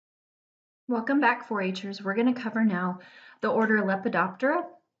Welcome back, 4-Hers. We're going to cover now the order Lepidoptera.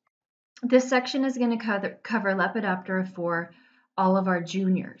 This section is going to cover Lepidoptera for all of our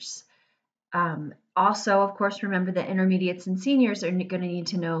juniors. Also, of course, remember that intermediates and seniors are going to need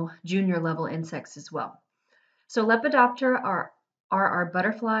to know junior level insects as well. So Lepidoptera are our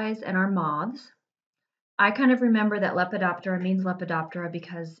butterflies and our moths. I kind of remember that Lepidoptera means Lepidoptera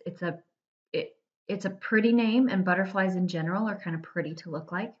because it's a pretty name, and butterflies in general are kind of pretty to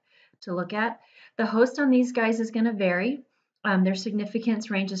look at. The host on these guys is going to vary. Their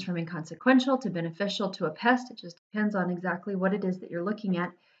significance ranges from inconsequential to beneficial to a pest. It just depends on exactly what it is that you're looking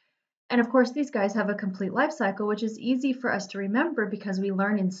at. And of course, these guys have a complete life cycle, which is easy for us to remember because we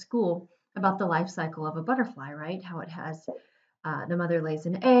learn in school about the life cycle of a butterfly, right? How it has the mother lays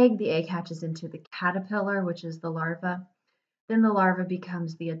an egg, the egg hatches into the caterpillar, which is the larva. Then the larva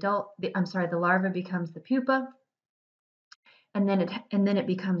becomes the larva becomes the pupa, and then it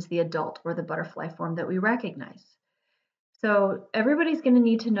becomes the adult or the butterfly form that we recognize. So everybody's going to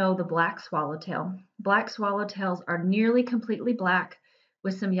need to know the black swallowtail. Black swallowtails are nearly completely black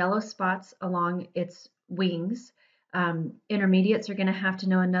with some yellow spots along its wings. Intermediates are going to have to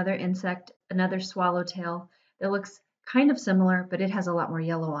know another insect, another swallowtail that looks kind of similar, but it has a lot more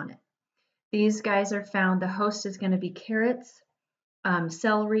yellow on it. These guys are found, the host is going to be carrots,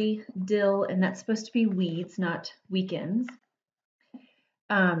 celery, dill, and that's supposed to be weeds, not weekends.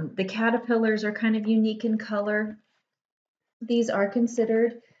 The caterpillars are kind of unique in color. These are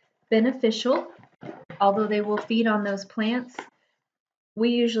considered beneficial, although they will feed on those plants. We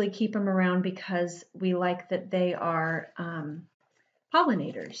usually keep them around because we like that they are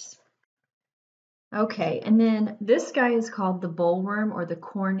pollinators. Okay, and then this guy is called the bollworm or the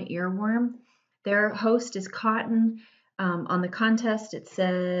corn earworm. Their host is cotton. On the contest, it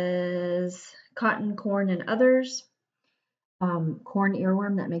says cotton, corn, and others. Corn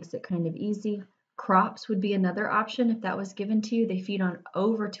earworm, that makes it kind of easy. Crops would be another option if that was given to you. They feed on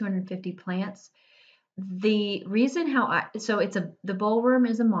over 250 plants. The reason the bollworm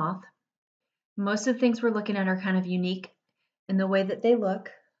is a moth. Most of the things we're looking at are kind of unique in the way that they look.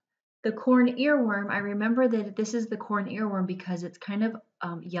 The corn earworm, I remember that this is the corn earworm because it's kind of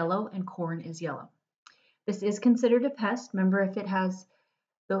yellow and corn is yellow. This is considered a pest. Remember, if it has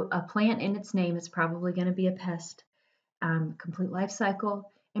a plant in its name, it's probably going to be a pest. Complete life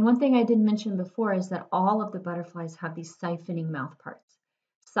cycle. And one thing I didn't mention before is that all of the butterflies have these siphoning mouth parts.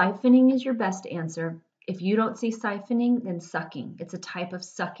 Siphoning is your best answer. If you don't see siphoning, then sucking. It's a type of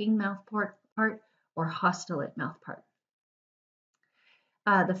sucking mouth part or haustellate mouth part.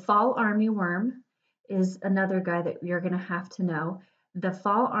 The fall armyworm is another guy that you're going to have to know. The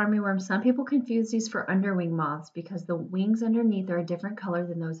fall armyworm, some people confuse these for underwing moths because the wings underneath are a different color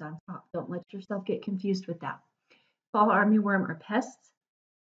than those on top. Don't let yourself get confused with that. Fall armyworm are pests.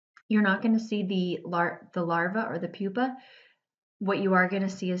 You're not going to see the larva or the pupa. What you are going to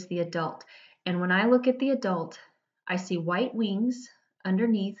see is the adult. And when I look at the adult, I see white wings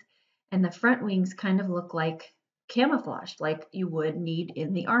underneath, and the front wings kind of look like camouflaged, like you would need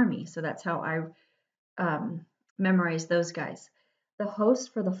in the army. So that's how I memorize those guys. The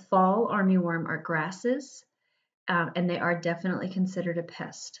host for the fall armyworm are grasses, and they are definitely considered a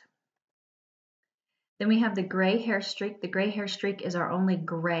pest. Then we have the gray hairstreak. The gray hairstreak is our only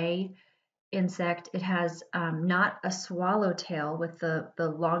gray insect. It has not a swallowtail with the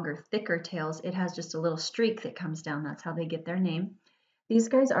longer, thicker tails. It has just a little streak that comes down. That's how they get their name. These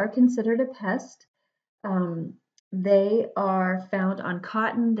guys are considered a pest. They are found on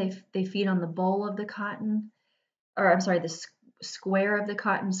cotton. They feed on the boll of the cotton, or I'm sorry, the square of the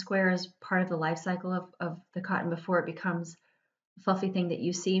cotton. Square is part of the life cycle of the cotton before it becomes a fluffy thing that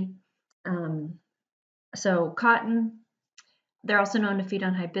you see. So cotton, they're also known to feed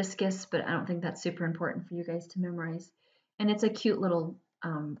on hibiscus, but I don't think that's super important for you guys to memorize. And it's a cute little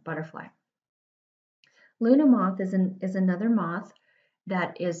butterfly. Luna moth is another moth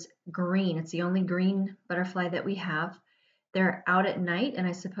that is green. It's the only green butterfly that we have. They're out at night, and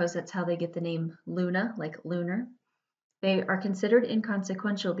I suppose that's how they get the name Luna, like lunar. They are considered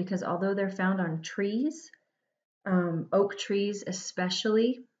inconsequential because although they're found on trees, oak trees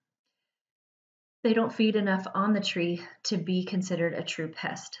especially, they don't feed enough on the tree to be considered a true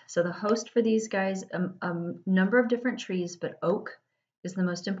pest. So the host for these guys, a number of different trees, but oak is the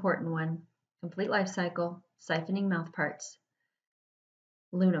most important one. Complete life cycle, siphoning mouth parts,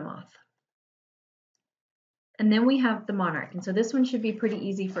 Luna moth. And then we have the monarch. And so this one should be pretty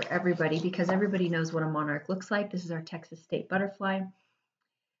easy for everybody because everybody knows what a monarch looks like. This is our Texas state butterfly.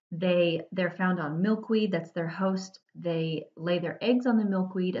 They're found on milkweed, that's their host. They lay their eggs on the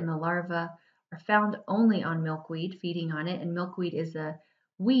milkweed, and the larvae are found only on milkweed, feeding on it. And milkweed is a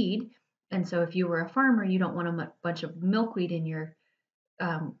weed, And so if you were a farmer, you don't want a bunch of milkweed in your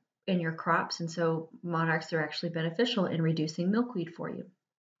crops, and so monarchs are actually beneficial in reducing milkweed for you.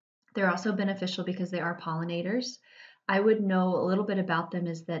 They're also beneficial because they are pollinators. I would know a little bit about them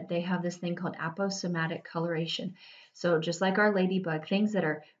is that they have this thing called aposematic coloration. So just like our ladybug, things that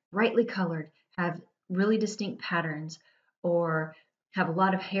are brightly colored, have really distinct patterns, or have a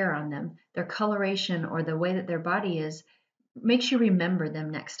lot of hair on them, their coloration or the way that their body is makes you remember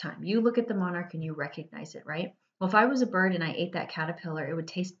them next time. You look at the monarch and you recognize it, right? Well, if I was a bird and I ate that caterpillar, it would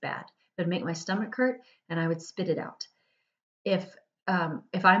taste bad. It would make my stomach hurt and I would spit it out. If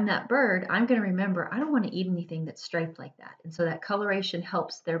I'm that bird, I'm going to remember I don't want to eat anything that's striped like that. And so that coloration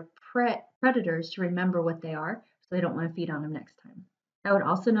helps their predators to remember what they are, so they don't want to feed on them next time. I would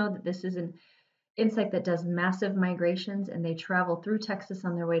also know that this is an insect that does massive migrations, and they travel through Texas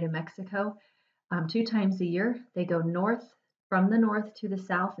on their way to Mexico 2 times a year. They go north, from the north to the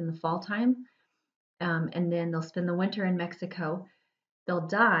south in the fall time, and then they'll spend the winter in Mexico. They'll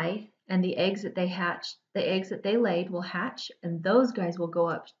die, and the eggs that they laid will hatch, and those guys will go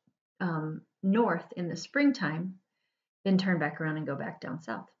up north in the springtime, then turn back around and go back down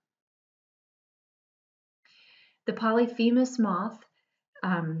south. The Polyphemus moth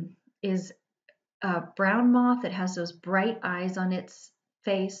is a brown moth that has those bright eyes on its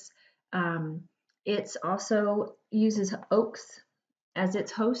face. It also uses oaks as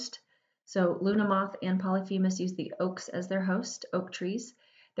its host. So Luna moth and Polyphemus use the oaks as their host, oak trees.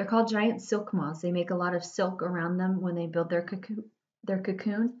 They're called giant silk moths. They make a lot of silk around them when they build their cocoon.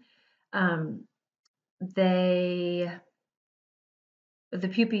 The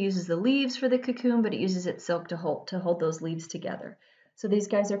pupa uses the leaves for the cocoon, but it uses its silk to hold those leaves together. So these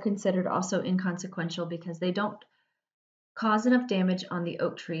guys are considered also inconsequential because they don't cause enough damage on the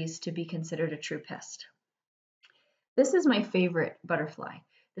oak trees to be considered a true pest. This is my favorite butterfly.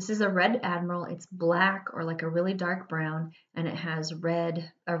 This is a red Admiral. It's black or like a really dark brown, and it has a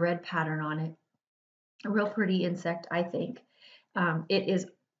red pattern on it. A real pretty insect, I think. It is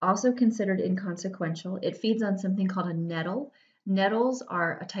also considered inconsequential. It feeds on something called a nettle. Nettles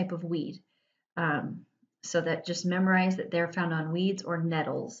are a type of weed. So that just memorize that they're found on weeds or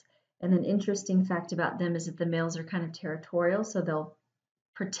nettles. And an interesting fact about them is that the males are kind of territorial, so they'll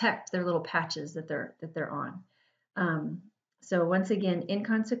protect their little patches that they're on. So once again,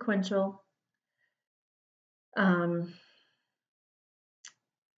 inconsequential, found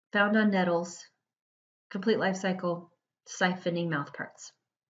on nettles, complete life cycle, siphoning mouth parts.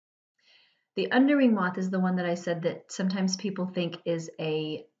 The underwing moth is the one that I said that sometimes people think is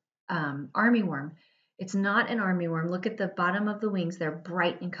a armyworm. It's not an armyworm. Look at the bottom of the wings. They're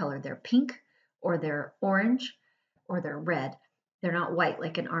bright in color. They're pink, or they're orange, or they're red. They're not white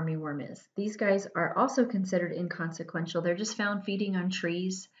like an armyworm is. These guys are also considered inconsequential. They're just found feeding on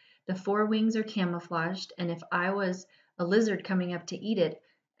trees. The forewings are camouflaged, and if I was a lizard coming up to eat it,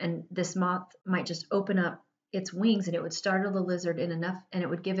 and this moth might just open up its wings and it would startle the lizard and it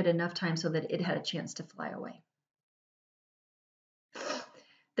would give it enough time so that it had a chance to fly away.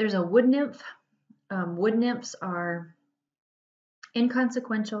 There's a wood nymph. Wood nymphs are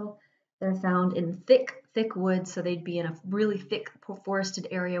inconsequential. They're found in thick woods, so they'd be in a really thick forested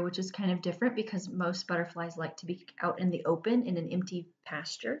area, which is kind of different because most butterflies like to be out in the open in an empty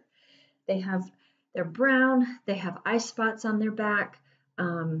pasture. They're brown. They have eye spots on their back.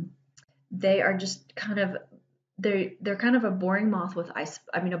 They are just kind of they're kind of a boring moth with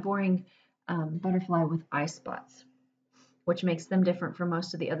a boring butterfly with eye spots, which makes them different from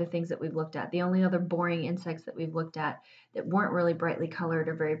most of the other things that we've looked at. The only other boring insects that we've looked at that weren't really brightly colored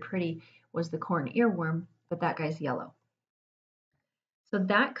or very pretty was the corn earworm, but that guy's yellow. So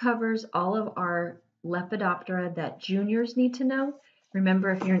that covers all of our Lepidoptera that juniors need to know. Remember,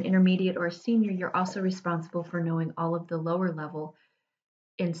 if you're an intermediate or a senior, you're also responsible for knowing all of the lower level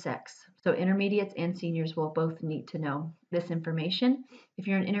insects. So intermediates and seniors will both need to know this information. If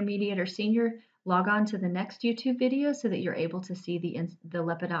you're an intermediate or senior, log on to the next YouTube video so that you're able to see the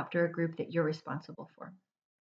Lepidoptera group that you're responsible for.